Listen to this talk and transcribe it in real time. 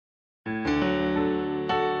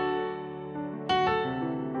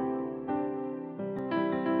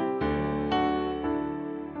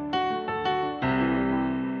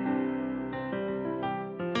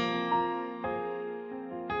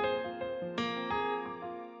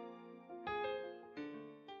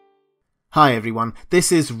Hi everyone, this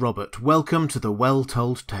is Robert. Welcome to The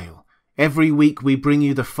Well-Told Tale. Every week we bring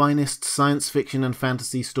you the finest science fiction and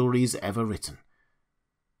fantasy stories ever written.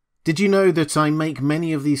 Did you know that I make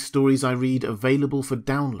many of these stories I read available for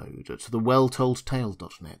download at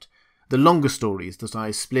thewelltoldtale.net? The longer stories that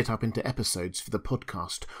I split up into episodes for the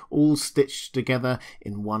podcast, all stitched together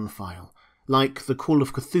in one file, like The Call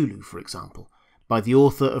of Cthulhu, for example, by the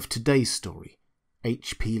author of today's story,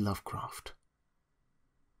 HP Lovecraft.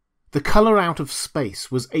 The Colour Out of Space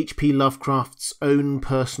was H.P. Lovecraft's own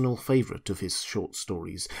personal favourite of his short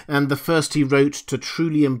stories, and the first he wrote to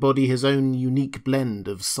truly embody his own unique blend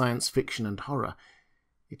of science fiction and horror.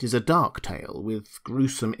 It is a dark tale with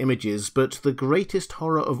gruesome images, but the greatest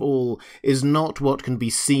horror of all is not what can be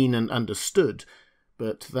seen and understood,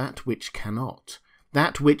 but that which cannot,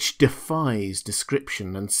 that which defies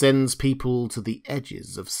description and sends people to the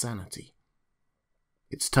edges of sanity.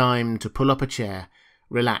 It's time to pull up a chair,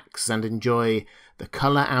 relax and enjoy The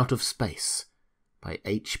Colour Out of Space by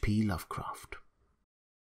H.P. Lovecraft.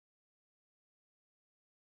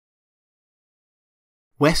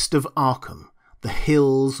 West of Arkham, the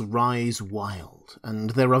hills rise wild, and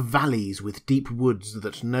there are valleys with deep woods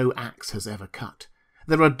that no axe has ever cut.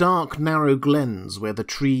 There are dark, narrow glens where the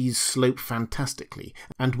trees slope fantastically,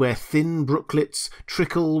 and where thin brooklets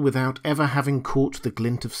trickle without ever having caught the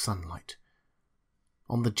glint of sunlight.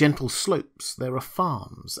 On the gentle slopes there are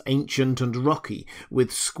farms, ancient and rocky,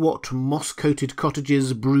 with squat moss-coated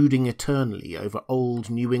cottages brooding eternally over old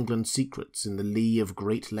New England secrets in the lee of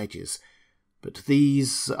great ledges. But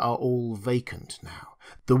these are all vacant now,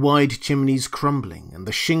 the wide chimneys crumbling and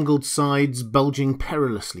the shingled sides bulging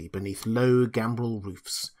perilously beneath low gambrel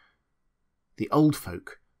roofs. The old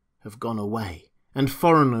folk have gone away, and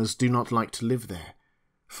foreigners do not like to live there.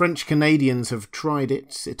 French Canadians have tried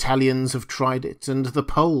it, Italians have tried it, and the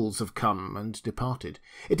Poles have come and departed.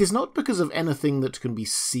 It is not because of anything that can be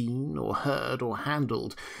seen or heard or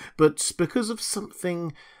handled, but because of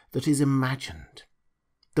something that is imagined.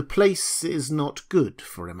 The place is not good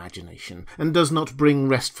for imagination, and does not bring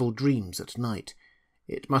restful dreams at night.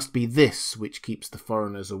 It must be this which keeps the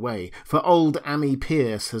foreigners away, for old Ammi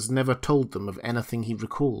Pierce has never told them of anything he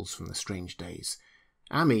recalls from the strange days.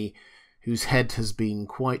 Ammi, whose head has been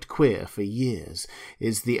quite queer for years,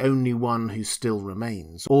 is the only one who still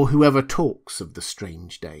remains, or who ever talks of the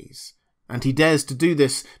strange days. And he dares to do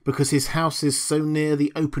this because his house is so near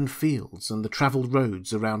the open fields and the travelled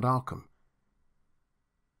roads around Arkham.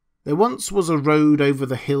 There once was a road over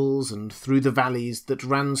the hills and through the valleys that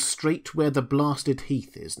ran straight where the blasted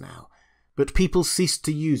heath is now, but people ceased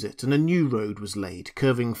to use it, and a new road was laid,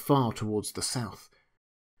 curving far towards the south.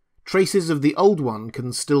 Traces of the old one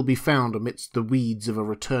can still be found amidst the weeds of a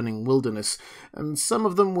returning wilderness, and some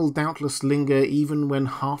of them will doubtless linger even when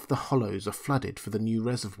half the hollows are flooded for the new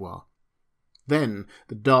reservoir. Then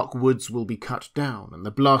the dark woods will be cut down, and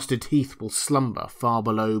the blasted heath will slumber far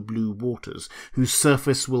below blue waters, whose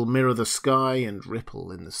surface will mirror the sky and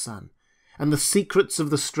ripple in the sun. And the secrets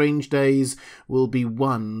of the strange days will be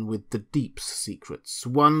one with the deep's secrets,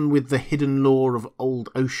 one with the hidden lore of old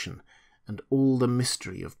ocean, and all the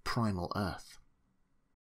mystery of primal earth.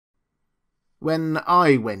 When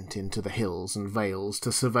I went into the hills and vales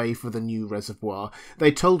to survey for the new reservoir,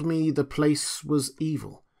 they told me the place was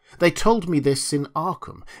evil. They told me this in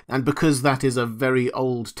Arkham, and because that is a very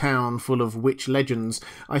old town full of witch legends,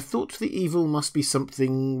 I thought the evil must be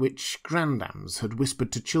something which grandams had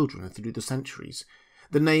whispered to children through the centuries.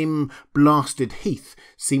 The name Blasted Heath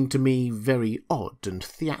seemed to me very odd and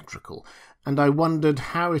theatrical, and I wondered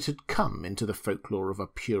how it had come into the folklore of a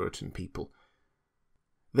Puritan people.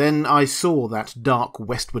 Then I saw that dark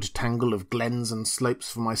westward tangle of glens and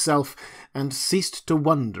slopes for myself, and ceased to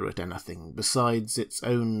wonder at anything besides its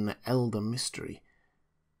own elder mystery.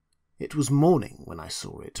 It was morning when I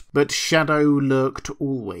saw it, but shadow lurked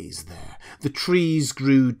always there. The trees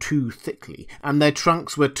grew too thickly, and their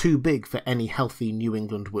trunks were too big for any healthy New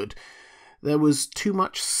England wood. There was too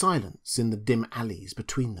much silence in the dim alleys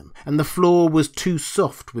between them, and the floor was too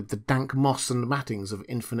soft with the dank moss and mattings of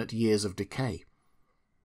infinite years of decay.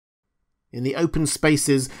 In the open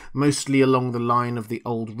spaces, mostly along the line of the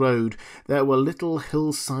old road, there were little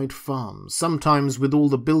hillside farms, sometimes with all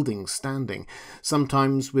the buildings standing,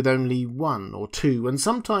 sometimes with only one or two, and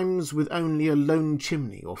sometimes with only a lone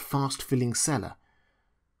chimney or fast-filling cellar.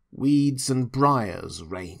 Weeds and briars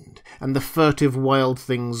reigned, and the furtive wild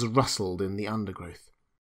things rustled in the undergrowth.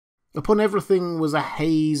 Upon everything was a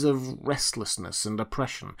haze of restlessness and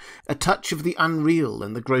oppression, a touch of the unreal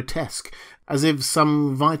and the grotesque, as if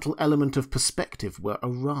some vital element of perspective were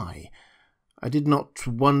awry. I did not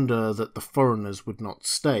wonder that the foreigners would not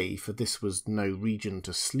stay, for this was no region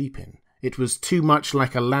to sleep in. It was too much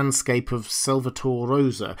like a landscape of Salvator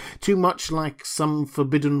Rosa, too much like some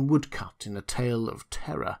forbidden woodcut in a tale of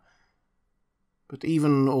terror. But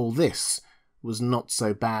even all this was not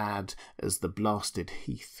so bad as the blasted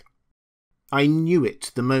heath. I knew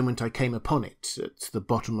it the moment I came upon it, at the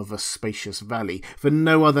bottom of a spacious valley, for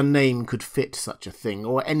no other name could fit such a thing,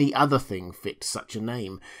 or any other thing fit such a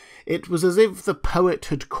name. It was as if the poet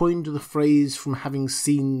had coined the phrase from having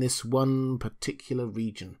seen this one particular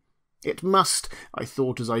region. It must, I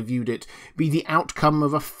thought as I viewed it, be the outcome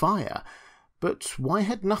of a fire. But why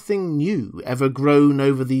had nothing new ever grown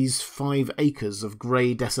over these 5 acres of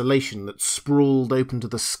grey desolation that sprawled open to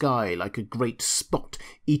the sky like a great spot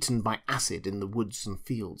eaten by acid in the woods and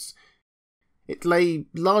fields? It lay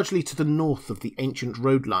largely to the north of the ancient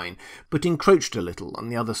road line, but encroached a little on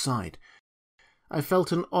the other side. I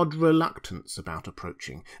felt an odd reluctance about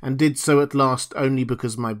approaching, and did so at last only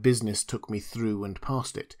because my business took me through and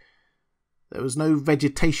past it. There was no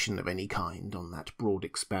vegetation of any kind on that broad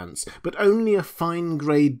expanse, but only a fine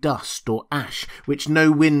grey dust or ash which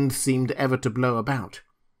no wind seemed ever to blow about.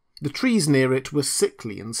 The trees near it were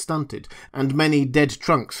sickly and stunted, and many dead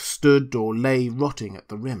trunks stood or lay rotting at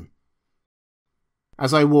the rim.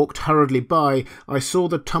 As I walked hurriedly by, I saw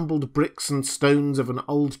the tumbled bricks and stones of an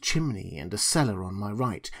old chimney and a cellar on my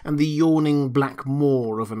right, and the yawning black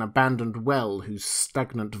maw of an abandoned well whose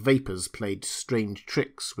stagnant vapours played strange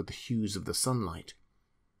tricks with the hues of the sunlight.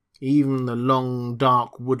 Even the long,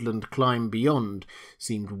 dark woodland climb beyond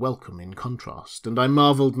seemed welcome in contrast, and I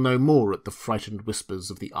marvelled no more at the frightened whispers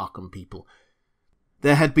of the Arkham people.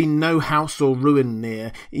 There had been no house or ruin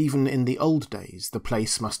near. Even in the old days the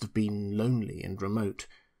place must have been lonely and remote.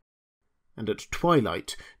 And at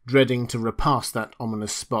twilight, dreading to repass that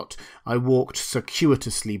ominous spot, I walked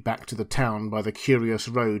circuitously back to the town by the curious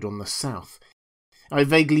road on the south. I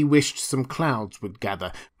vaguely wished some clouds would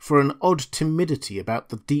gather, for an odd timidity about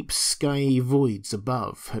the deep skyey voids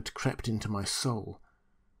above had crept into my soul.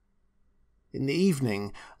 In the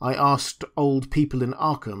evening I asked old people in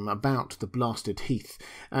Arkham about the blasted heath,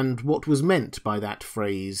 and what was meant by that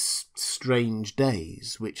phrase, strange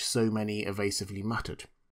days, which so many evasively muttered.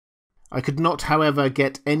 I could not, however,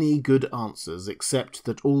 get any good answers, except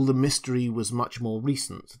that all the mystery was much more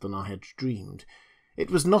recent than I had dreamed.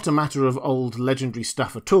 It was not a matter of old legendary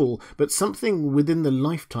stuff at all, but something within the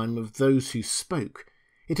lifetime of those who spoke.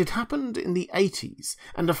 It had happened in the 80s,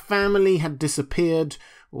 and a family had disappeared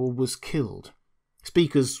or was killed.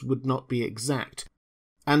 Speakers would not be exact,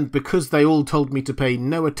 and because they all told me to pay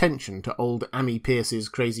no attention to old Ammi Pierce's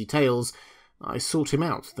crazy tales, I sought him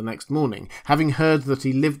out the next morning, having heard that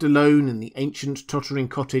he lived alone in the ancient tottering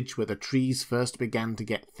cottage where the trees first began to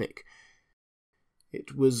get thick.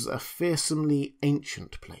 It was a fearsomely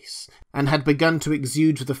ancient place, and had begun to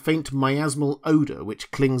exude the faint miasmal odour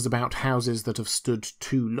which clings about houses that have stood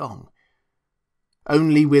too long.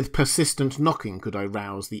 Only with persistent knocking could I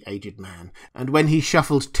rouse the aged man, and when he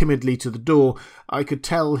shuffled timidly to the door, I could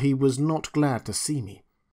tell he was not glad to see me.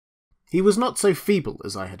 He was not so feeble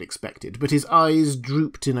as I had expected, but his eyes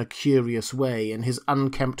drooped in a curious way, and his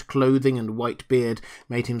unkempt clothing and white beard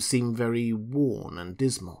made him seem very worn and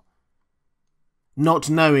dismal. Not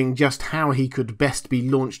knowing just how he could best be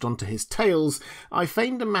launched onto his tales, I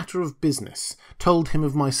feigned a matter of business, told him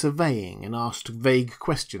of my surveying, and asked vague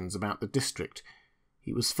questions about the district.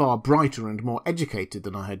 He was far brighter and more educated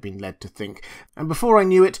than I had been led to think, and before I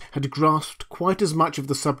knew it had grasped quite as much of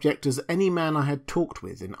the subject as any man I had talked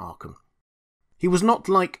with in Arkham. He was not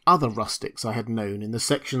like other rustics I had known in the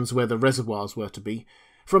sections where the reservoirs were to be.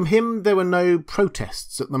 From him there were no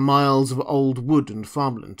protests at the miles of old wood and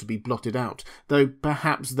farmland to be blotted out, though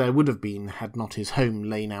perhaps there would have been had not his home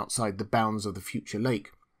lain outside the bounds of the future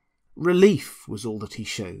lake. Relief was all that he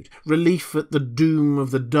showed, relief at the doom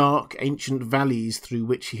of the dark ancient valleys through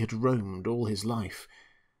which he had roamed all his life.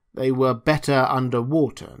 They were better under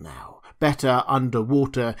water now, better under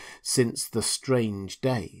water since the strange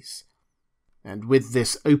days. And with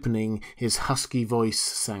this opening his husky voice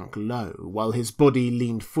sank low, while his body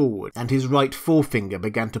leaned forward, and his right forefinger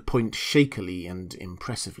began to point shakily and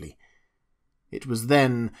impressively. It was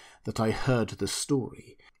then that I heard the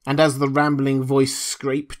story, and as the rambling voice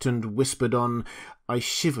scraped and whispered on, I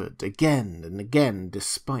shivered again and again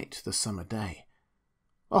despite the summer day.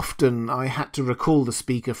 Often I had to recall the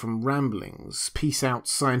speaker from ramblings, piece out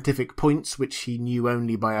scientific points which he knew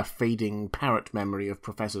only by a fading parrot memory of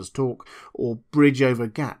Professor's talk, or bridge over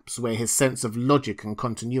gaps where his sense of logic and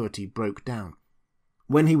continuity broke down.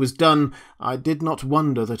 When he was done, I did not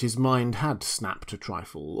wonder that his mind had snapped a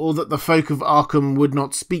trifle, or that the folk of Arkham would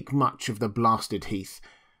not speak much of the blasted heath.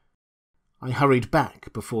 I hurried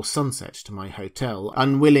back before sunset to my hotel,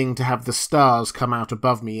 unwilling to have the stars come out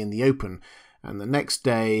above me in the open, and the next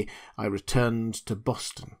day I returned to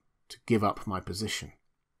Boston to give up my position.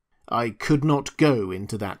 I could not go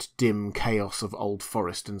into that dim chaos of old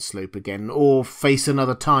forest and slope again, or face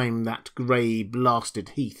another time that grey blasted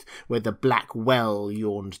heath where the black well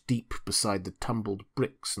yawned deep beside the tumbled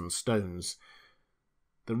bricks and stones.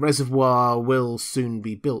 The reservoir will soon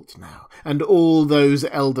be built now, and all those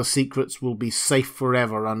elder secrets will be safe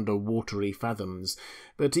forever under watery fathoms,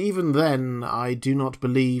 but even then I do not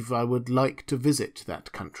believe I would like to visit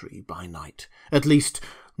that country by night, at least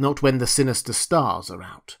not when the sinister stars are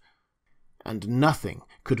out. And nothing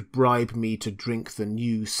could bribe me to drink the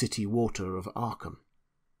new city water of Arkham.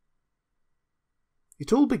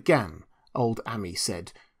 It all began, old Amy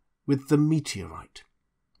said, with the meteorite.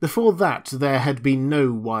 Before that there had been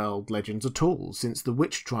no wild legends at all since the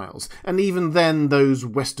witch trials, and even then those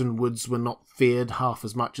western woods were not feared half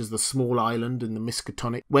as much as the small island in the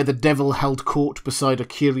Miskatonic, where the devil held court beside a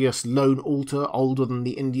curious lone altar older than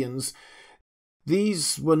the Indians.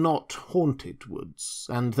 These were not haunted woods,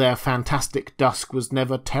 and their fantastic dusk was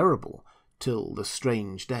never terrible till the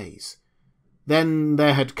strange days. Then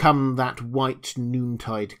there had come that white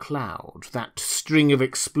noontide cloud, that string of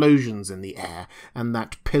explosions in the air, and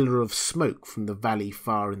that pillar of smoke from the valley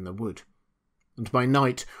far in the wood. And by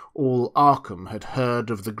night all Arkham had heard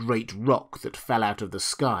of the great rock that fell out of the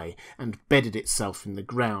sky and bedded itself in the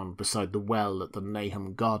ground beside the well at the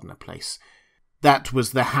Nahum Gardner place. That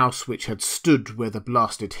was the house which had stood where the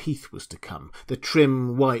blasted heath was to come, the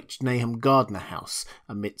trim white Nahum Gardner house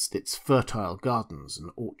amidst its fertile gardens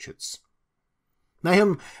and orchards.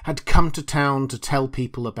 Nahum had come to town to tell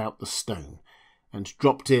people about the stone, and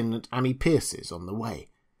dropped in at Amy Pierce's on the way.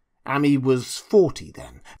 Amy was 40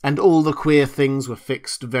 then, and all the queer things were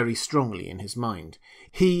fixed very strongly in his mind.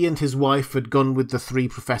 He and his wife had gone with the 3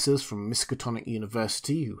 professors from Miskatonic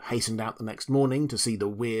University, who hastened out the next morning to see the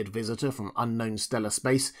weird visitor from unknown stellar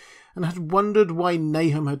space, and had wondered why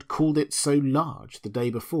Nahum had called it so large the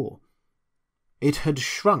day before. It had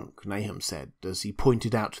shrunk, Nahum said, as he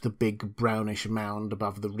pointed out the big brownish mound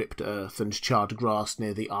above the ripped earth and charred grass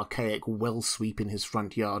near the archaic well-sweep in his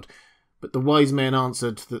front yard, but the wise men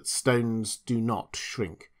answered that stones do not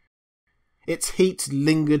shrink. Its heat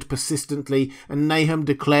lingered persistently, and Nahum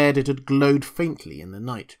declared it had glowed faintly in the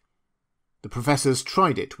night. The professors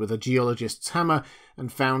tried it with a geologist's hammer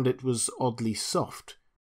and found it was oddly soft.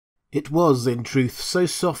 It was, in truth, so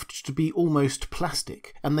soft to be almost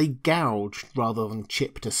plastic, and they gouged rather than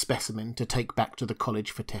chipped a specimen to take back to the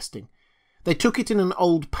college for testing. They took it in an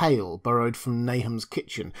old pail borrowed from Nahum's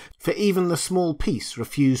kitchen, for even the small piece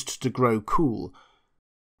refused to grow cool.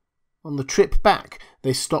 On the trip back,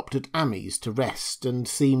 they stopped at Amy's to rest, and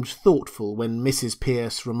seemed thoughtful when Mrs.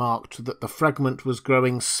 Pierce remarked that the fragment was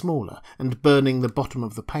growing smaller and burning the bottom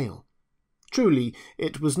of the pail. Truly,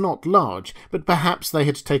 it was not large, but perhaps they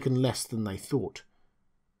had taken less than they thought.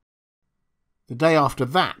 The day after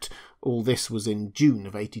that, all this was in June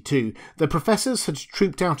of '82, the professors had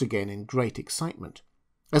trooped out again in great excitement.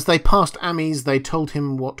 As they passed Amy's, they told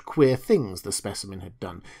him what queer things the specimen had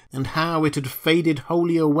done, and how it had faded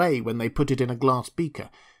wholly away when they put it in a glass beaker.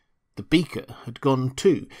 The beaker had gone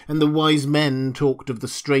too, and the wise men talked of the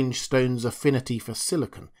strange stone's affinity for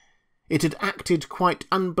silicon. It had acted quite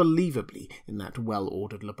unbelievably in that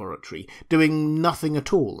well-ordered laboratory, doing nothing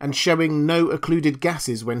at all, and showing no occluded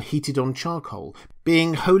gases when heated on charcoal,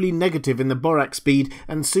 being wholly negative in the borax bead,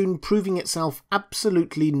 and soon proving itself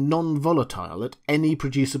absolutely non-volatile at any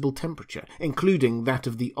producible temperature, including that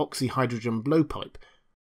of the oxyhydrogen blowpipe.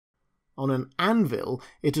 On an anvil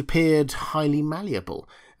it appeared highly malleable,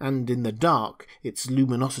 and in the dark its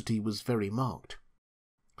luminosity was very marked.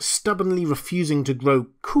 Stubbornly refusing to grow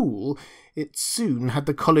cool, it soon had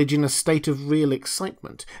the college in a state of real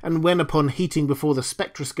excitement, and when upon heating before the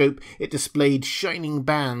spectroscope it displayed shining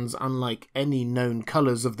bands unlike any known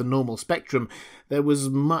colours of the normal spectrum, there was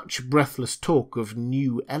much breathless talk of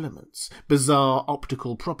new elements, bizarre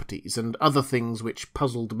optical properties, and other things which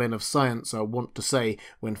puzzled men of science are wont to say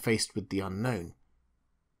when faced with the unknown.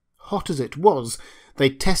 Hot as it was, they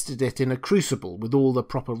tested it in a crucible with all the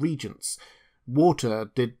proper reagents.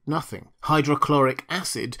 Water did nothing. Hydrochloric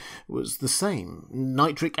acid was the same.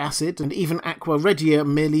 Nitric acid and even aqua regia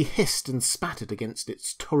merely hissed and spattered against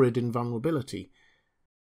its torrid invulnerability.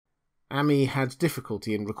 Amy had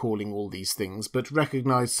difficulty in recalling all these things, but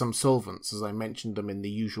recognised some solvents as I mentioned them in the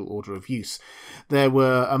usual order of use. There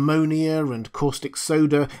were ammonia and caustic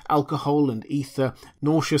soda, alcohol and ether,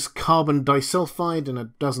 nauseous carbon disulfide and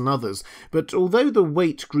a dozen others, but although the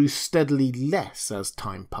weight grew steadily less as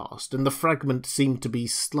time passed, and the fragment seemed to be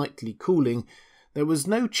slightly cooling, there was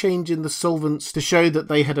no change in the solvents to show that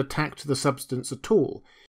they had attacked the substance at all.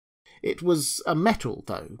 It was a metal,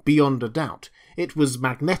 though, beyond a doubt. It was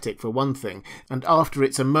magnetic, for one thing, and after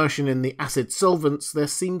its immersion in the acid solvents there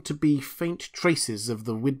seemed to be faint traces of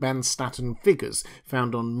the Widmanstatten figures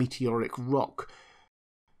found on meteoric rock.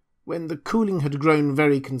 When the cooling had grown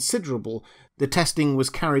very considerable, the testing was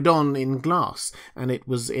carried on in glass, and it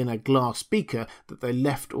was in a glass beaker that they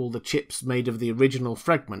left all the chips made of the original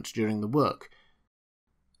fragment during the work.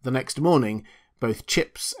 The next morning, both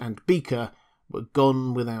chips and beaker were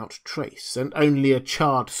gone without trace, and only a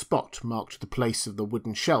charred spot marked the place of the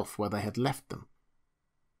wooden shelf where they had left them.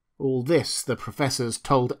 All this the professors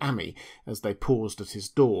told Amy as they paused at his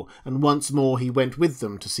door, and once more he went with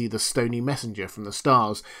them to see the stony messenger from the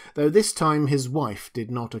stars, though this time his wife did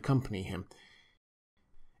not accompany him.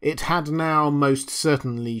 It had now most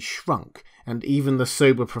certainly shrunk, and even the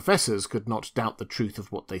sober professors could not doubt the truth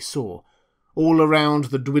of what they saw. All around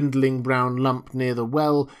the dwindling brown lump near the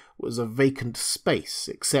well was a vacant space,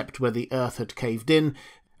 except where the earth had caved in,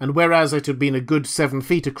 and whereas it had been a good 7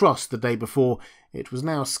 feet across the day before, it was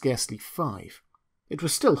now scarcely 5. It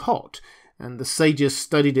was still hot, and the sages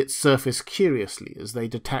studied its surface curiously as they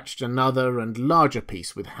detached another and larger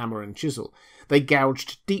piece with hammer and chisel. They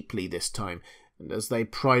gouged deeply this time, and as they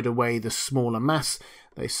pried away the smaller mass,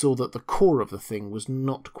 they saw that the core of the thing was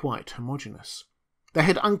not quite homogeneous. They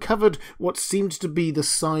had uncovered what seemed to be the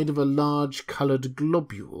side of a large coloured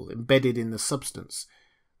globule embedded in the substance.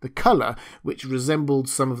 The colour, which resembled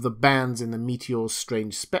some of the bands in the meteor's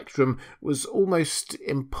strange spectrum, was almost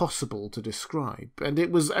impossible to describe, and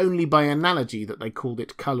it was only by analogy that they called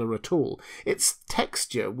it colour at all. Its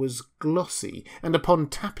texture was glossy, and upon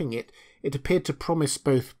tapping it, it appeared to promise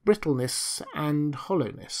both brittleness and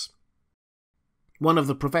hollowness. One of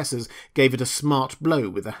the professors gave it a smart blow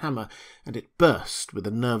with a hammer, and it burst with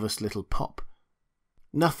a nervous little pop.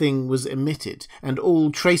 Nothing was emitted, and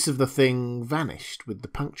all trace of the thing vanished with the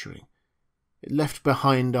puncturing. It left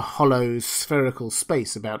behind a hollow, spherical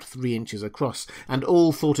space about 3 inches across, and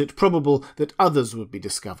all thought it probable that others would be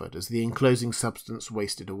discovered as the enclosing substance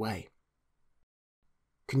wasted away.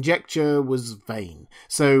 Conjecture was vain,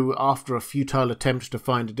 so after a futile attempt to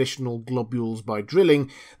find additional globules by drilling,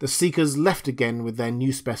 the seekers left again with their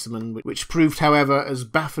new specimen, which proved, however, as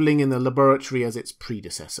baffling in the laboratory as its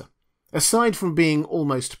predecessor. Aside from being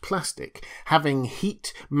almost plastic, having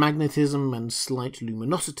heat, magnetism and slight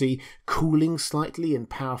luminosity, cooling slightly in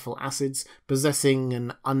powerful acids, possessing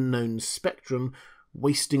an unknown spectrum,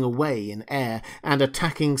 wasting away in air, and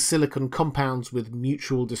attacking silicon compounds with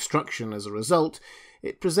mutual destruction as a result,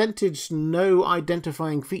 it presented no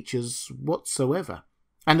identifying features whatsoever.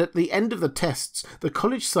 And at the end of the tests, the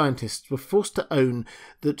college scientists were forced to own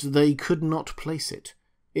that they could not place it.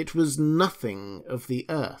 It was nothing of the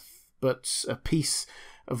earth, but a piece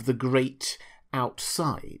of the great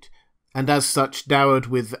outside, and as such dowered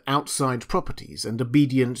with outside properties and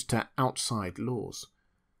obedient to outside laws.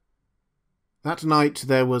 That night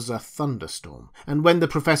there was a thunderstorm, and when the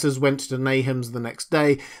professors went to Naham's the next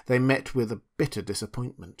day, they met with a bitter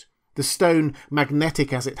disappointment. The stone,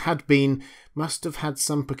 magnetic as it had been, must have had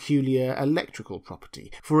some peculiar electrical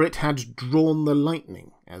property, for it had drawn the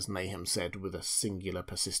lightning, as Naham said with a singular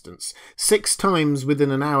persistence. 6 times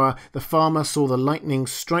within an hour the farmer saw the lightning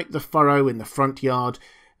strike the furrow in the front yard,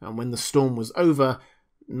 and when the storm was over,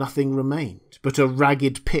 nothing remained but a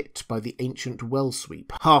ragged pit by the ancient well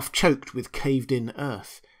sweep, half choked with caved-in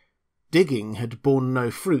earth. Digging had borne no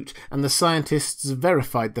fruit, and the scientists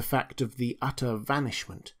verified the fact of the utter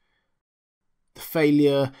vanishment. The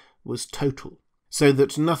failure was total, so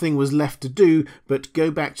that nothing was left to do but go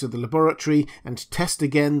back to the laboratory and test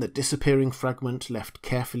again the disappearing fragment left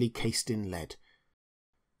carefully cased in lead.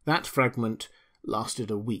 That fragment lasted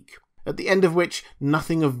a week, at the end of which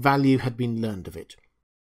nothing of value had been learned of it.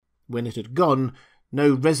 When it had gone,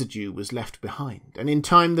 no residue was left behind, and in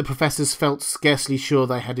time the professors felt scarcely sure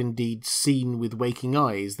they had indeed seen with waking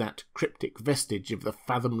eyes that cryptic vestige of the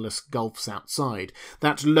fathomless gulfs outside,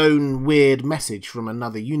 that lone weird message from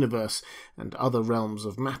another universe and other realms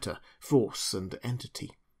of matter, force and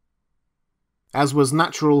entity. As was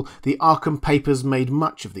natural, the Arkham papers made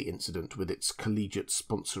much of the incident with its collegiate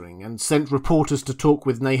sponsoring, and sent reporters to talk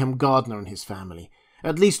with Nahum Gardner and his family.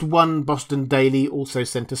 At least one Boston daily also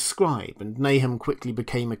sent a scribe, and Nahum quickly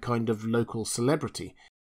became a kind of local celebrity.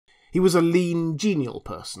 He was a lean, genial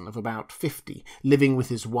person of about 50, living with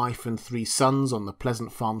his wife and 3 sons on the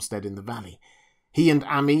pleasant farmstead in the valley. He and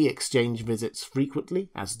Amy exchanged visits frequently,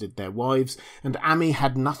 as did their wives, and Amy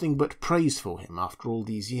had nothing but praise for him after all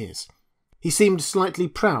these years. He seemed slightly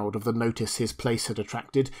proud of the notice his place had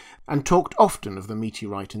attracted, and talked often of the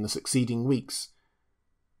meteorite in the succeeding weeks.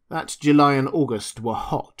 That July and August were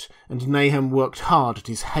hot, and Nahum worked hard at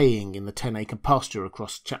his haying in the 10-acre pasture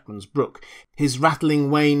across Chapman's Brook, his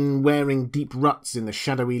rattling wain wearing deep ruts in the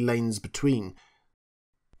shadowy lanes between.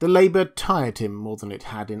 The labour tired him more than it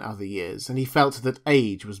had in other years, and he felt that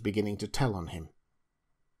age was beginning to tell on him.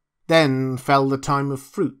 Then fell the time of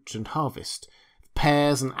fruit and harvest.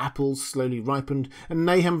 Pears and apples slowly ripened, and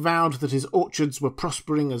Nahum vowed that his orchards were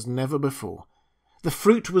prospering as never before. The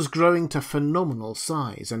fruit was growing to phenomenal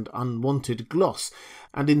size and unwanted gloss,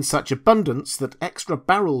 and in such abundance that extra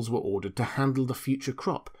barrels were ordered to handle the future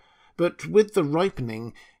crop. But with the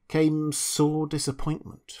ripening came sore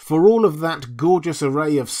disappointment. For all of that gorgeous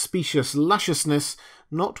array of specious lusciousness,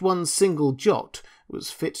 not one single jot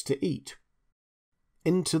was fit to eat.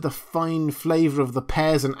 Into the fine flavour of the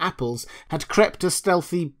pears and apples had crept a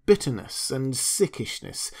stealthy bitterness and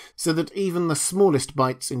sickishness, so that even the smallest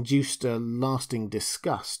bites induced a lasting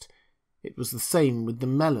disgust. It was the same with the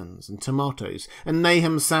melons and tomatoes, and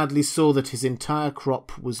Nahum sadly saw that his entire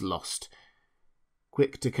crop was lost.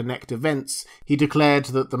 Quick to connect events, he declared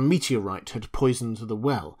that the meteorite had poisoned the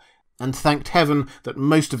well, and thanked heaven that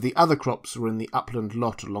most of the other crops were in the upland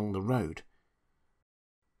lot along the road.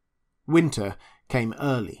 Winter came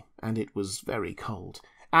early, and it was very cold.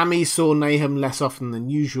 Amy saw Nahum less often than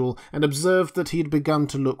usual, and observed that he had begun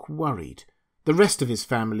to look worried. The rest of his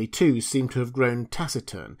family, too, seemed to have grown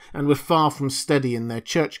taciturn, and were far from steady in their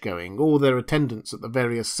church-going or their attendance at the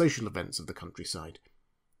various social events of the countryside.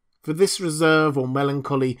 For this reserve or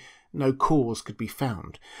melancholy no cause could be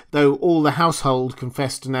found, though all the household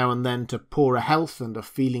confessed now and then to poorer health and a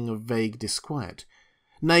feeling of vague disquiet.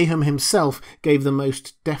 Nahum himself gave the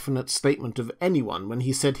most definite statement of anyone when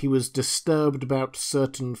he said he was disturbed about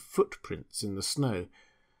certain footprints in the snow.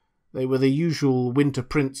 They were the usual winter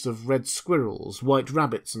prints of red squirrels, white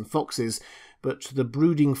rabbits and foxes, but the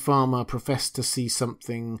brooding farmer professed to see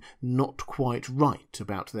something not quite right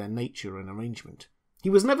about their nature and arrangement. He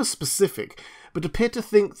was never specific, but appeared to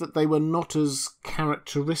think that they were not as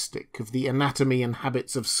characteristic of the anatomy and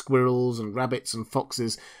habits of squirrels and rabbits and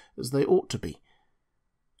foxes as they ought to be.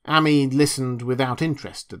 Amy listened without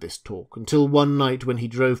interest to this talk, until one night when he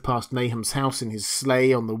drove past Nahum's house in his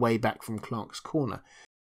sleigh on the way back from Clark's Corner.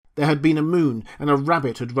 There had been a moon, and a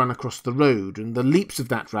rabbit had run across the road, and the leaps of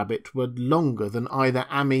that rabbit were longer than either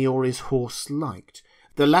Amy or his horse liked.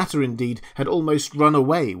 The latter, indeed, had almost run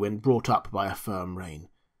away when brought up by a firm rein.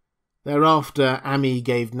 Thereafter Amy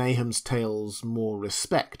gave Nahum's tales more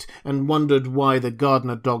respect, and wondered why the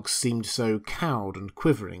gardener dogs seemed so cowed and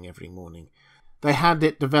quivering every morning. They had,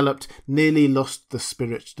 it developed, nearly lost the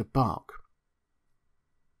spirit to bark.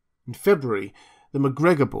 In February, the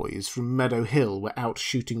McGregor boys from Meadow Hill were out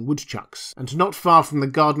shooting woodchucks, and not far from the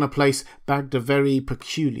Gardner place bagged a very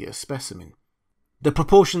peculiar specimen. The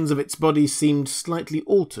proportions of its body seemed slightly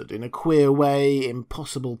altered in a queer way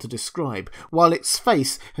impossible to describe, while its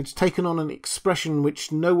face had taken on an expression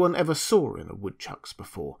which no one ever saw in a woodchuck's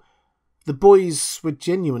before. The boys were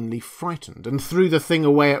genuinely frightened, and threw the thing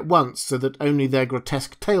away at once, so that only their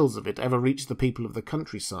grotesque tales of it ever reached the people of the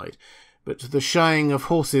countryside. But the shying of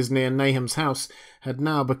horses near Nahum's house had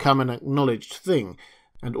now become an acknowledged thing,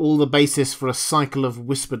 and all the basis for a cycle of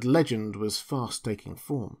whispered legend was fast taking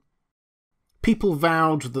form. People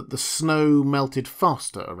vowed that the snow melted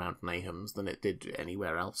faster around Nahum's than it did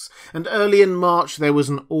anywhere else, and early in March there was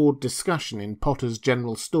an awed discussion in Potter's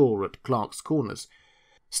General Store at Clark's Corners.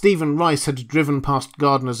 Stephen Rice had driven past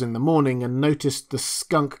Gardner's in the morning and noticed the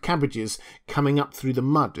skunk cabbages coming up through the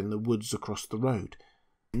mud in the woods across the road.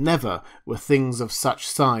 Never were things of such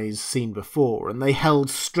size seen before, and they held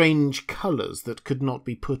strange colours that could not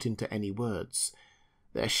be put into any words.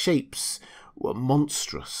 Their shapes were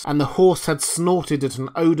monstrous, and the horse had snorted at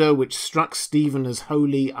an odour which struck Stephen as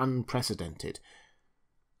wholly unprecedented.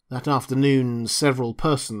 That afternoon several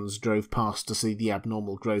persons drove past to see the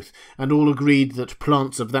abnormal growth, and all agreed that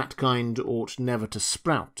plants of that kind ought never to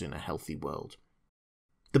sprout in a healthy world.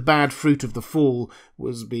 The bad fruit of the fall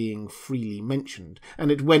was being freely mentioned,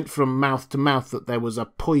 and it went from mouth to mouth that there was a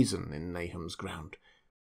poison in Nahum's ground.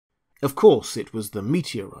 Of course it was the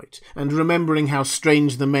meteorite, and remembering how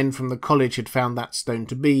strange the men from the college had found that stone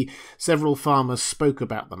to be, several farmers spoke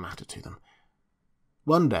about the matter to them.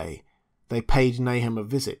 One day they paid Nahum a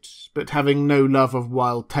visit, but having no love of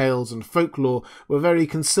wild tales and folklore, were very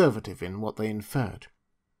conservative in what they inferred.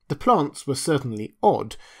 The plants were certainly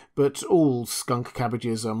odd, but all skunk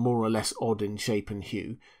cabbages are more or less odd in shape and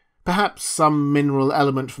hue. Perhaps some mineral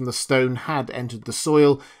element from the stone had entered the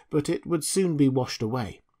soil, but it would soon be washed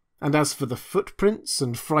away. And as for the footprints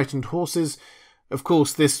and frightened horses, of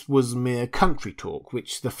course this was mere country talk,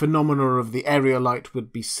 which the phenomena of the aerolite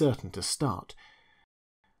would be certain to start.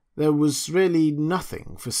 There was really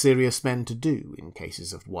nothing for serious men to do in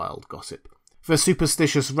cases of wild gossip, for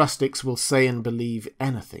superstitious rustics will say and believe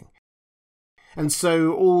anything. And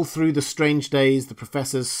so all through the strange days the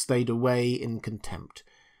professors stayed away in contempt.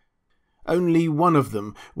 Only one of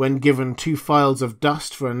them, when given 2 files of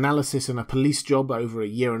dust for analysis in a police job over a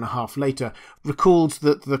year and a half later, recalled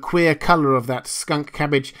that the queer colour of that skunk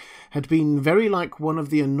cabbage had been very like one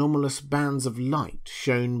of the anomalous bands of light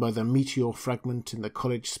shown by the meteor fragment in the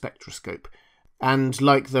college spectroscope, and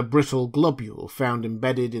like the brittle globule found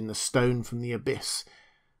embedded in the stone from the abyss.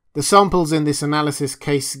 The samples in this analysis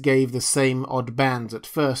case gave the same odd bands at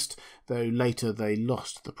first, though later they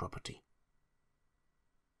lost the property.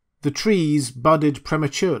 The trees budded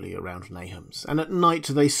prematurely around Nahum's, and at night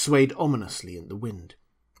they swayed ominously in the wind.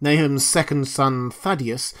 Nahum's second son,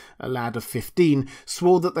 Thaddeus, a lad of 15,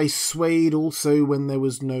 swore that they swayed also when there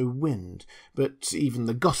was no wind, but even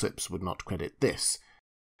the gossips would not credit this.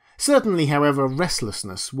 Certainly, however,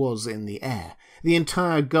 restlessness was in the air. The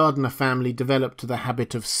entire Gardner family developed the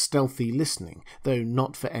habit of stealthy listening, though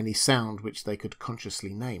not for any sound which they could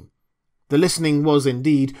consciously name. The listening was,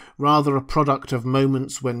 indeed, rather a product of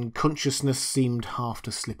moments when consciousness seemed half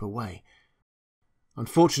to slip away.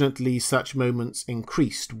 Unfortunately, such moments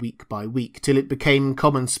increased week by week, till it became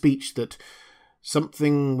common speech that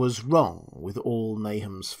something was wrong with all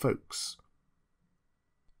Nahum's folks.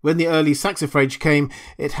 When the early saxifrage came,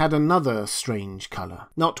 it had another strange colour,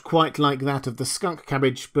 not quite like that of the skunk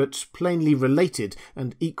cabbage, but plainly related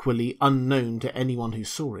and equally unknown to anyone who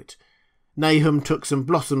saw it. Nahum took some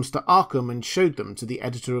blossoms to Arkham and showed them to the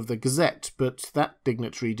editor of the Gazette, but that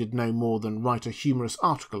dignitary did no more than write a humorous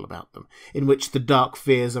article about them, in which the dark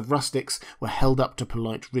fears of rustics were held up to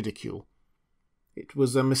polite ridicule. It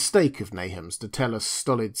was a mistake of Nahum's to tell a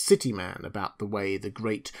stolid city man about the way the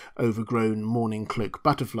great, overgrown morning cloak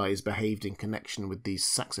butterflies behaved in connection with these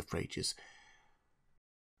saxifrages.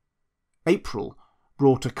 April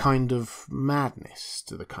brought a kind of madness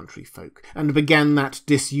to the country folk, and began that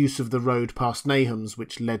disuse of the road past Nahum's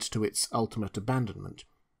which led to its ultimate abandonment.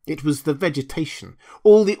 It was the vegetation.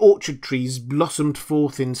 All the orchard trees blossomed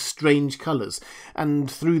forth in strange colours, and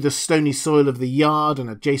through the stony soil of the yard and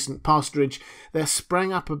adjacent pasturage there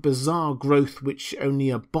sprang up a bizarre growth which only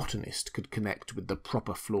a botanist could connect with the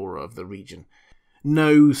proper flora of the region.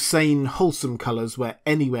 No sane, wholesome colours were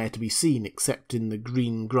anywhere to be seen except in the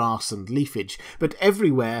green grass and leafage, but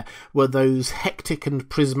everywhere were those hectic and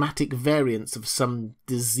prismatic variants of some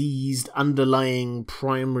diseased underlying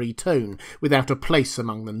primary tone without a place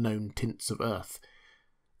among the known tints of earth.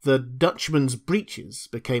 The Dutchman's breeches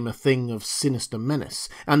became a thing of sinister menace,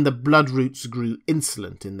 and the bloodroots grew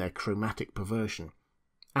insolent in their chromatic perversion.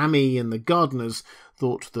 Amy and the gardeners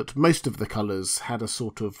thought that most of the colours had a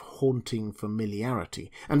sort of haunting familiarity,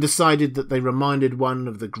 and decided that they reminded one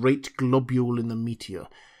of the great globule in the meteor.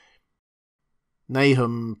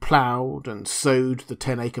 Nahum ploughed and sowed the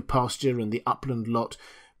 10-acre pasture and the upland lot,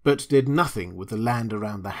 but did nothing with the land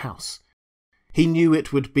around the house. He knew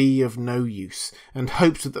it would be of no use, and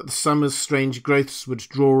hoped that the summer's strange growths would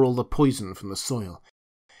draw all the poison from the soil.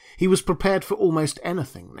 He was prepared for almost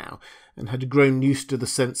anything now, and had grown used to the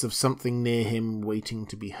sense of something near him waiting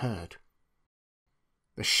to be heard.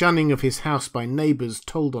 The shunning of his house by neighbours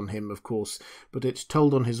told on him, of course, but it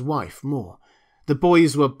told on his wife more. The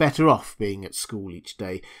boys were better off being at school each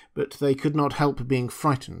day, but they could not help being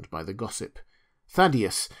frightened by the gossip.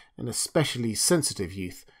 Thaddeus, an especially sensitive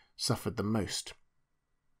youth, suffered the most.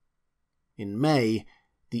 In May,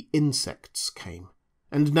 the insects came,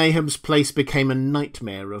 and Nahum's place became a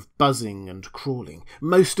nightmare of buzzing and crawling.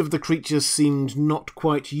 Most of the creatures seemed not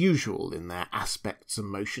quite usual in their aspects and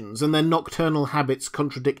motions, and their nocturnal habits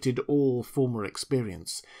contradicted all former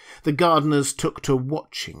experience. The gardeners took to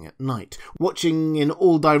watching at night, watching in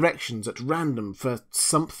all directions at random for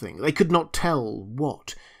something. They could not tell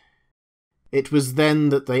what. It was then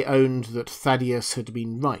that they owned that Thaddeus had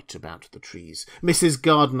been right about the trees. Mrs.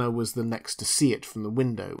 Gardner was the next to see it from the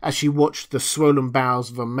window, as she watched the swollen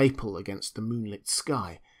boughs of a maple against the moonlit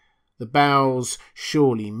sky. The boughs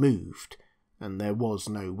surely moved, and there was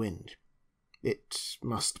no wind. It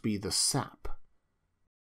must be the sap.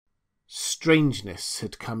 Strangeness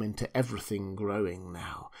had come into everything growing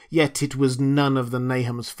now, yet it was none of the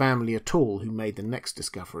Nahum's family at all who made the next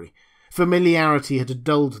discovery. Familiarity had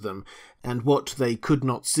dulled them, and what they could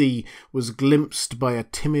not see was glimpsed by a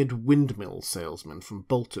timid windmill salesman from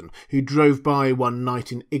Bolton, who drove by one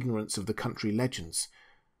night in ignorance of the country legends.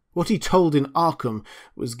 What he told in Arkham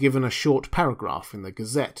was given a short paragraph in the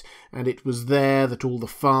Gazette, and it was there that all the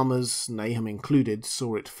farmers, Nahum included,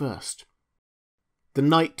 saw it first. The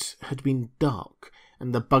night had been dark,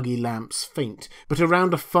 and the buggy lamps faint, but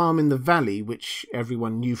around a farm in the valley, which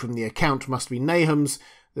everyone knew from the account must be Nahum's,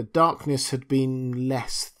 the darkness had been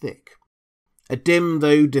less thick. A dim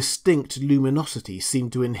though distinct luminosity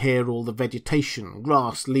seemed to inhere all the vegetation,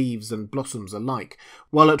 grass, leaves and blossoms alike,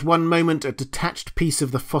 while at one moment a detached piece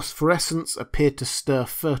of the phosphorescence appeared to stir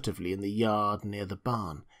furtively in the yard near the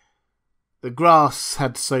barn. The grass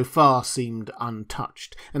had so far seemed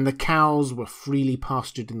untouched, and the cows were freely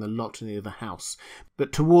pastured in the lot near the house,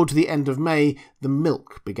 but toward the end of May the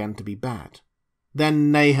milk began to be bad.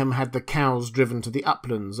 Then Nahum had the cows driven to the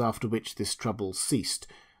uplands, after which this trouble ceased.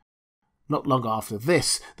 Not long after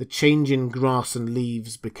this, the change in grass and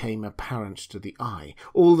leaves became apparent to the eye.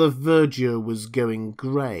 All the verdure was going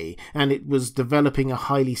grey, and it was developing a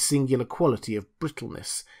highly singular quality of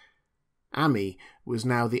brittleness. Ami was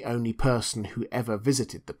now the only person who ever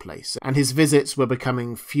visited the place, and his visits were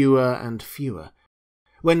becoming fewer and fewer.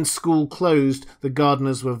 When school closed, the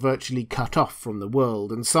gardeners were virtually cut off from the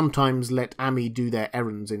world, and sometimes let Ami do their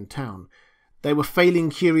errands in town. They were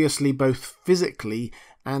failing curiously both physically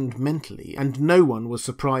and mentally, and no one was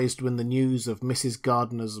surprised when the news of Mrs.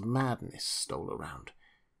 Gardner's madness stole around.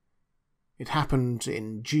 It happened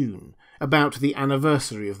in June, about the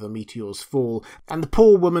anniversary of the meteor's fall, and the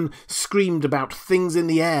poor woman screamed about things in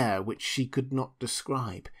the air which she could not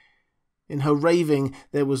describe. In her raving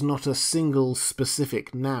there was not a single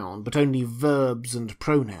specific noun, but only verbs and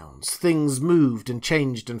pronouns. Things moved and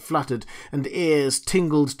changed and fluttered, and ears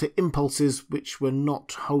tingled to impulses which were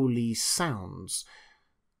not wholly sounds.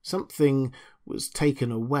 Something was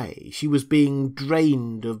taken away. She was being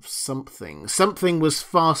drained of something. Something was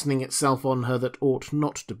fastening itself on her that ought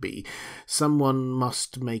not to be. Someone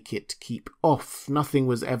must make it keep off. Nothing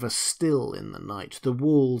was ever still in the night. The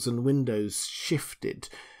walls and windows shifted.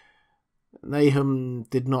 Nahum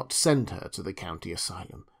did not send her to the county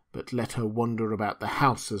asylum, but let her wander about the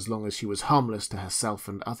house as long as she was harmless to herself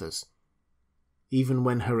and others. Even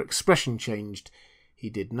when her expression changed, he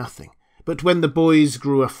did nothing. But when the boys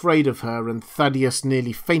grew afraid of her and Thaddeus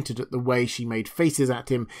nearly fainted at the way she made faces at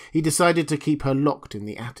him, he decided to keep her locked in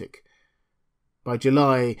the attic. By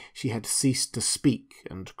July she had ceased to speak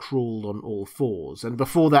and crawled on all fours, and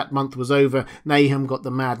before that month was over, Nahum got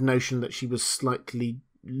the mad notion that she was slightly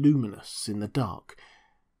luminous in the dark,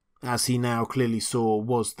 as he now clearly saw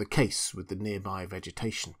was the case with the nearby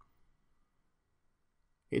vegetation.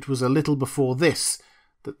 It was a little before this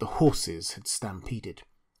that the horses had stampeded.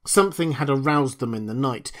 Something had aroused them in the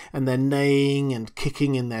night, and their neighing and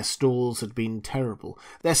kicking in their stalls had been terrible.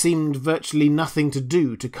 There seemed virtually nothing to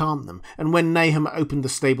do to calm them, and when Nahum opened the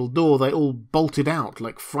stable door they all bolted out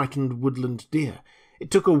like frightened woodland deer. It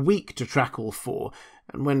took a week to track all four,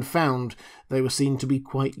 and when found they were seen to be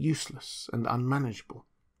quite useless and unmanageable.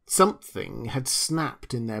 Something had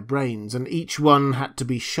snapped in their brains, and each one had to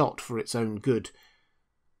be shot for its own good.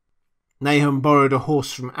 Nahum borrowed a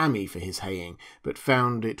horse from Ami for his haying, but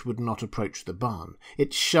found it would not approach the barn.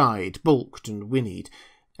 It shied, balked and whinnied,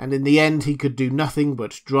 and in the end he could do nothing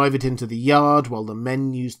but drive it into the yard while the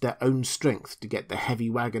men used their own strength to get the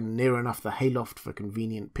heavy wagon near enough the hayloft for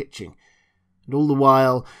convenient pitching. And all the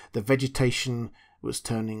while the vegetation was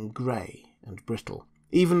turning grey and brittle.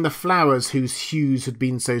 Even the flowers whose hues had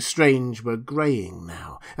been so strange were greying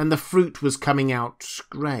now, and the fruit was coming out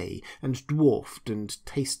grey and dwarfed and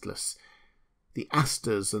tasteless. The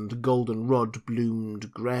asters and goldenrod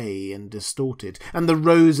bloomed grey and distorted, and the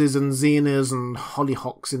roses and zinnias and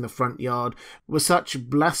hollyhocks in the front yard were such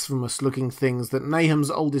blasphemous-looking things that Nahum's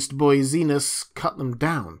oldest boy Zenas cut them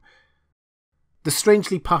down. The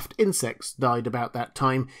strangely puffed insects died about that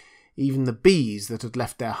time, even the bees that had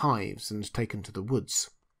left their hives and taken to the woods.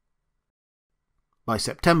 By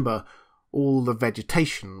September, all the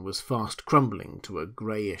vegetation was fast crumbling to a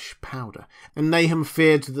greyish powder, and Nahum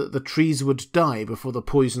feared that the trees would die before the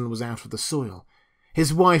poison was out of the soil.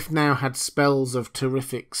 His wife now had spells of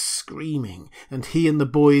terrific screaming, and he and the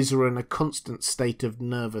boys were in a constant state of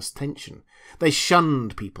nervous tension. They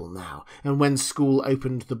shunned people now, and when school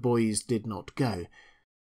opened the boys did not go.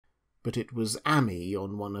 But it was Ami,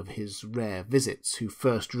 on one of his rare visits, who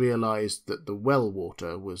first realised that the well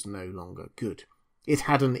water was no longer good. It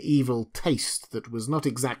had an evil taste that was not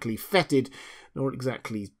exactly fetid, nor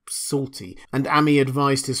exactly salty, and Ami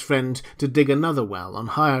advised his friend to dig another well on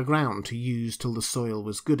higher ground to use till the soil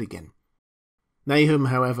was good again. Nahum,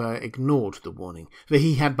 however, ignored the warning, for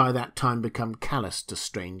he had by that time become callous to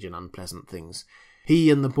strange and unpleasant things. He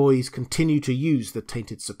and the boys continued to use the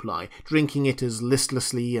tainted supply, drinking it as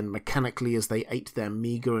listlessly and mechanically as they ate their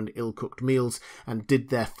meagre and ill-cooked meals and did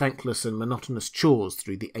their thankless and monotonous chores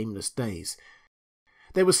through the aimless days.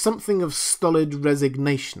 There was something of stolid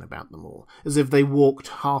resignation about them all, as if they walked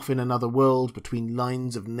half in another world between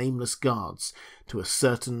lines of nameless guards to a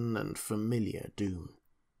certain and familiar doom.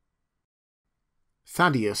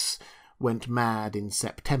 Thaddeus went mad in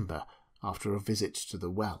September after a visit to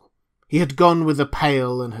the well. He had gone with a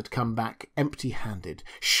pail and had come back empty-handed,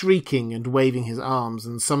 shrieking and waving his arms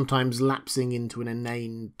and sometimes lapsing into an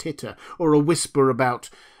inane titter or a whisper about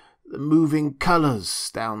the moving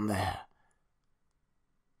colours down there.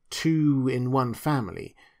 2 in one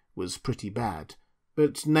family was pretty bad,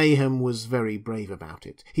 but Nahum was very brave about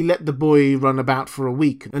it. He let the boy run about for a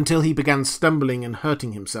week until he began stumbling and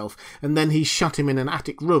hurting himself, and then he shut him in an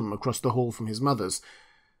attic room across the hall from his mother's.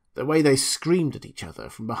 The way they screamed at each other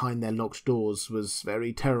from behind their locked doors was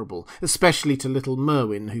very terrible, especially to little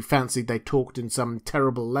Merwin, who fancied they talked in some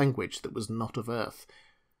terrible language that was not of earth.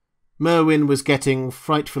 Merwin was getting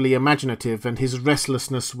frightfully imaginative, and his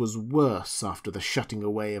restlessness was worse after the shutting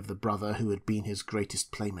away of the brother who had been his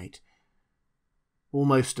greatest playmate.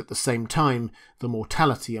 Almost at the same time, the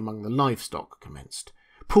mortality among the livestock commenced.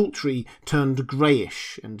 Poultry turned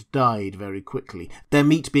greyish and died very quickly, their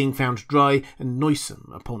meat being found dry and noisome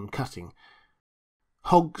upon cutting.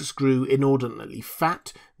 Hogs grew inordinately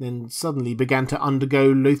fat, then suddenly began to undergo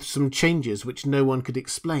loathsome changes which no one could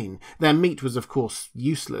explain. Their meat was of course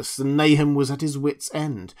useless, and Nahum was at his wits'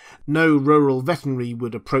 end. No rural veterinary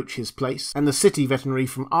would approach his place, and the city veterinary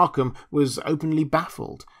from Arkham was openly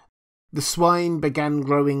baffled. The swine began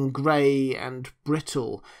growing grey and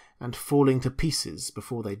brittle, and falling to pieces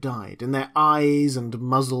before they died, and their eyes and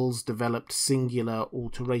muzzles developed singular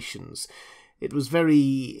alterations. It was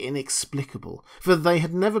very inexplicable, for they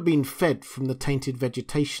had never been fed from the tainted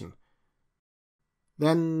vegetation.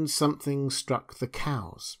 Then something struck the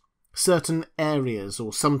cows. Certain areas,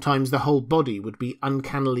 or sometimes the whole body, would be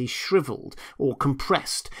uncannily shriveled or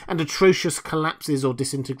compressed, and atrocious collapses or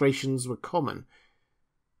disintegrations were common.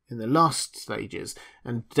 In the last stages,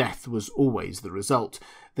 and death was always the result,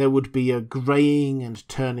 there would be a greying and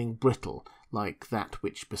turning brittle, like that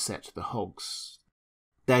which beset the hogs.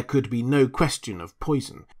 There could be no question of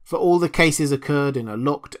poison, for all the cases occurred in a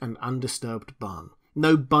locked and undisturbed barn.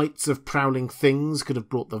 No bites of prowling things could have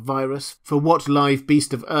brought the virus, for what live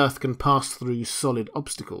beast of earth can pass through solid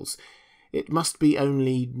obstacles? It must be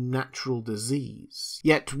only natural disease.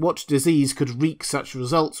 Yet what disease could wreak such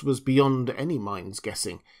results was beyond any mind's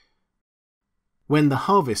guessing. When the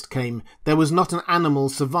harvest came, there was not an animal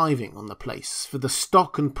surviving on the place, for the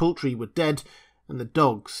stock and poultry were dead, and the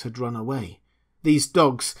dogs had run away. These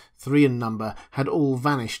dogs, 3 in number, had all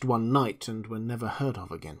vanished one night and were never heard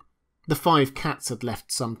of again. The 5 cats had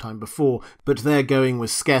left some time before, but their going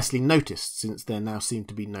was scarcely noticed, since there now seemed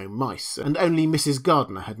to be no mice, and only Mrs.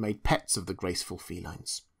 Gardner had made pets of the graceful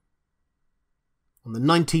felines. On the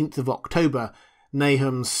 19th of October,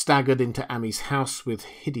 Nahum staggered into Ammy's house with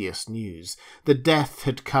hideous news. The death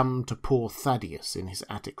had come to poor Thaddeus in his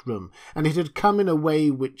attic room, and it had come in a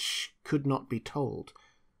way which could not be told.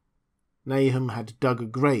 Nahum had dug a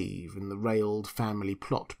grave in the railed family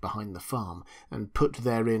plot behind the farm, and put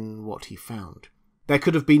therein what he found. There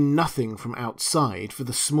could have been nothing from outside, for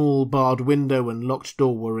the small barred window and locked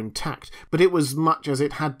door were intact, but it was much as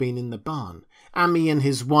it had been in the barn. Ammy and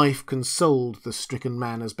his wife consoled the stricken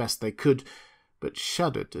man as best they could, but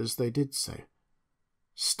shuddered as they did so.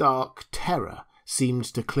 Stark terror seemed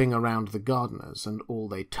to cling around the Gardners and all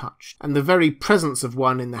they touched, and the very presence of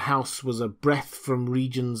one in the house was a breath from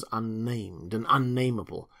regions unnamed and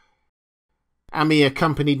unnameable. Ammy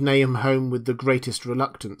accompanied Nahum home with the greatest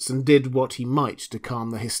reluctance, and did what he might to calm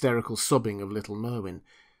the hysterical sobbing of little Merwin.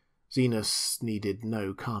 Zenas needed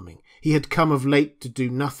no calming. He had come of late to do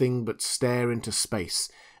nothing but stare into space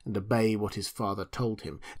and obey what his father told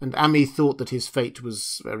him, and Ammy thought that his fate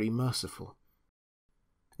was very merciful.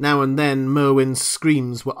 Now and then Merwin's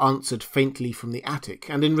screams were answered faintly from the attic,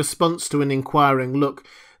 and in response to an inquiring look,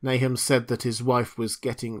 Nahum said that his wife was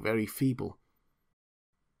getting very feeble.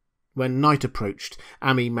 When night approached,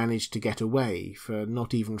 Ammy managed to get away, for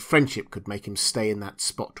not even friendship could make him stay in that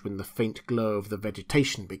spot when the faint glow of the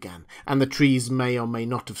vegetation began, and the trees may or may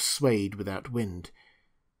not have swayed without wind.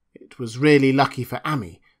 It was really lucky for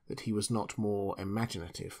Ammy that he was not more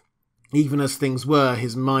imaginative. Even as things were,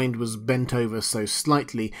 his mind was bent over so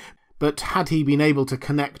slightly, but had he been able to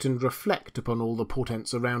connect and reflect upon all the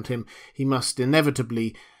portents around him, he must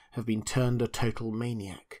inevitably have been turned a total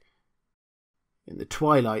maniac. In the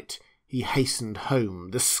twilight, he hastened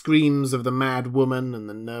home, the screams of the mad woman and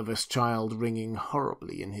the nervous child ringing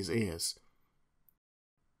horribly in his ears.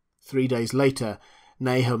 3 days later,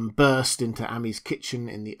 Nahum burst into Ammy's kitchen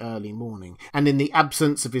in the early morning, and in the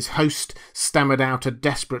absence of his host stammered out a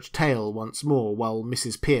desperate tale once more, while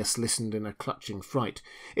Mrs. Pearce listened in a clutching fright.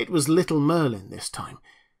 It was little Merlin this time.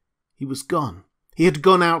 He was gone. He had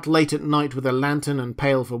gone out late at night with a lantern and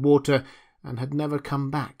pail for water, and had never come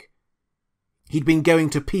back. He'd been going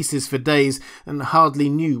to pieces for days, and hardly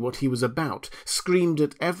knew what he was about, screamed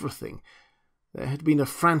at everything. There had been a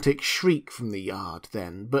frantic shriek from the yard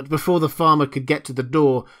then, but before the farmer could get to the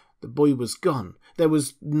door, the boy was gone. There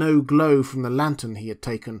was no glow from the lantern he had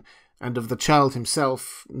taken, and of the child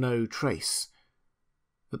himself no trace.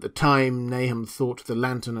 At the time, Nahum thought the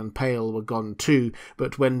lantern and pail were gone too,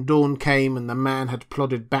 but when dawn came and the man had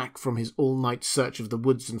plodded back from his all-night search of the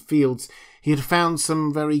woods and fields, he had found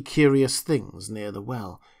some very curious things near the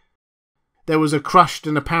well. There was a crushed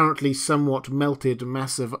and apparently somewhat melted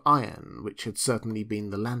mass of iron, which had certainly been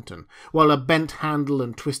the lantern, while a bent handle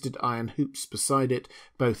and twisted iron hoops beside it,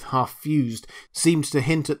 both half-fused, seemed to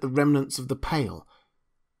hint at the remnants of the pail.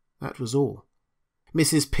 That was all.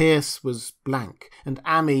 Mrs. Pearce was blank, and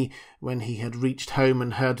Ammy, when he had reached home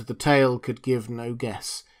and heard the tale, could give no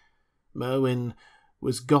guess. Merwin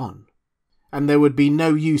was gone, and there would be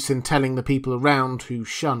no use in telling the people around, who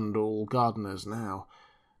shunned all gardeners now.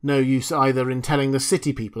 No use either in telling the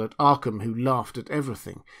city people at Arkham, who laughed at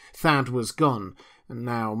everything. Thad was gone, and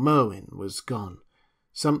now Merwin was gone.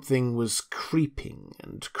 Something was creeping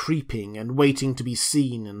and waiting to be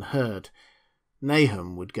seen and heard.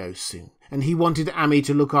 Nahum would go soon, and he wanted Ammy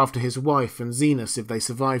to look after his wife and Zenas if they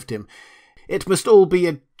survived him. It must all be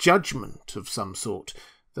a judgment of some sort,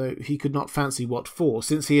 though he could not fancy what for,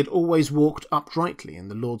 since he had always walked uprightly in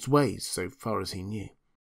the Lord's ways, so far as he knew.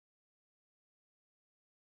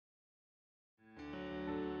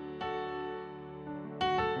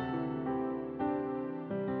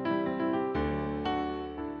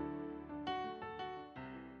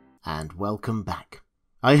 And welcome back.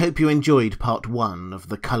 I hope you enjoyed part 1 of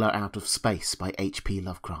The Colour Out of Space by HP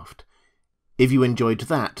Lovecraft. If you enjoyed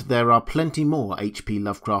that, there are plenty more HP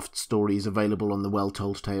Lovecraft stories available on The Well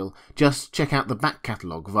Told Tale. Just check out the back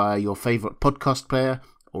catalogue via your favourite podcast player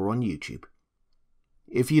or on YouTube.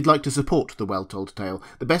 If you'd like to support The Well Told Tale,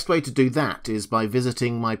 the best way to do that is by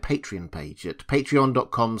visiting my Patreon page at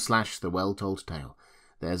patreon.com/thewelltoldtale.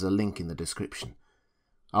 There's a link in the description.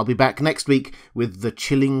 I'll be back next week with the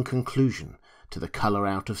chilling conclusion to The Colour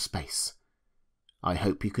Out of Space. I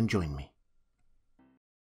hope you can join me.